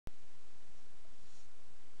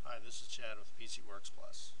this is Chad with PC Works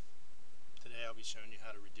Plus. Today I'll be showing you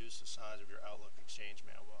how to reduce the size of your Outlook Exchange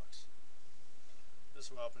mailbox. This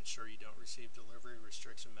will help ensure you don't receive delivery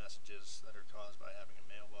restriction messages that are caused by having a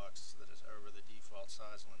mailbox that is over the default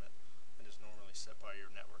size limit and is normally set by your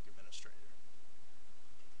network administrator.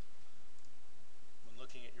 When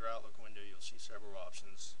looking at your Outlook window, you'll see several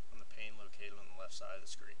options on the pane located on the left side of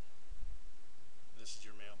the screen. This is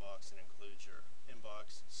your mailbox and includes your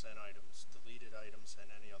inbox, sent items, deleted items,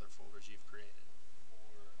 and any other folders you've created.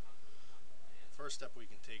 The first step we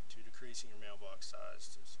can take to decreasing your mailbox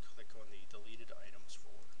size is click on the deleted items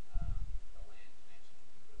folder.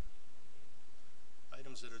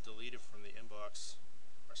 Items that are deleted from the inbox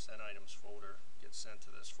or sent items folder get sent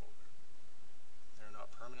to this folder. They are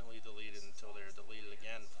not permanently deleted until they are deleted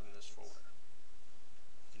again from this folder.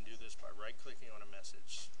 You can do this by right-clicking on a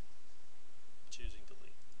message, choosing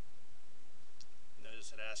delete.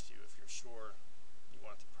 Notice it asks you if you're sure you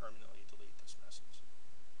want to permanently delete this message.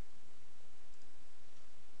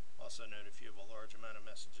 Also note, if you have a large amount of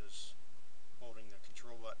messages, holding the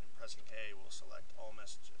control button and pressing A will select all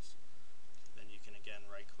messages. Then you can again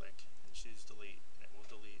right click and choose delete, and it will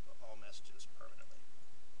delete all messages permanently.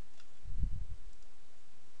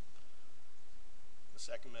 The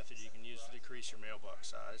second method you can use to decrease your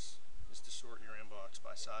mailbox size is to sort your inbox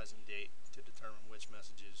by size and date to determine which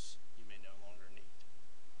messages you may no longer need.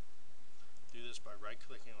 Do this by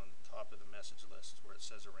right-clicking on the top of the message list where it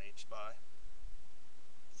says Arranged By.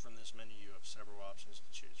 From this menu you have several options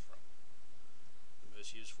to choose from. The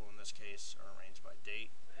most useful in this case are arranged by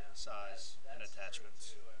date, size, and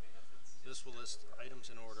attachments. This will list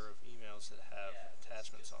items in order of emails that have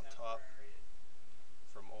attachments on top,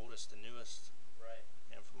 from oldest to newest,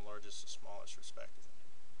 and from largest to smallest respectively.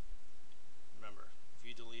 Remember, if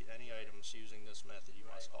you delete any items using this method, you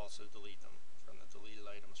must also delete them from the deleted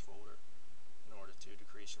items folder in order to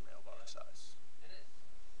decrease your mailbox size. And it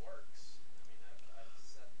works. I've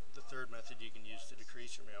set them The third method you can use to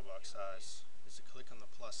decrease your mailbox size is to click on the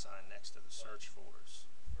plus sign next to the search folders.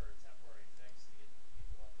 for a temporary fix to get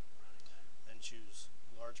people up and running. Then choose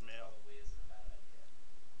large mail, Probably isn't a bad idea.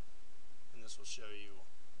 and this will show you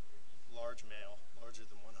large mail, larger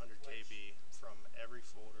than 100 KB, from every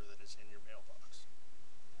folder that is in your mailbox.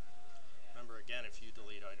 Remember again, if you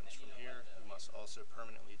delete items from here, you must also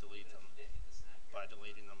permanently delete them by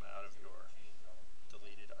deleting them out of your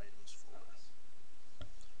deleted items folder.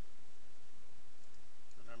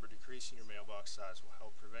 Remember, decreasing your mailbox size will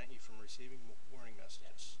help prevent you from receiving warning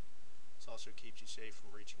messages. This also keeps you safe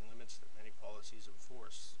from reaching limits that many policies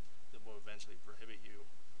enforce that will eventually prohibit you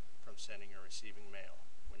from sending or receiving mail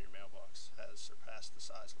when your mailbox has surpassed the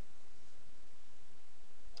size limit.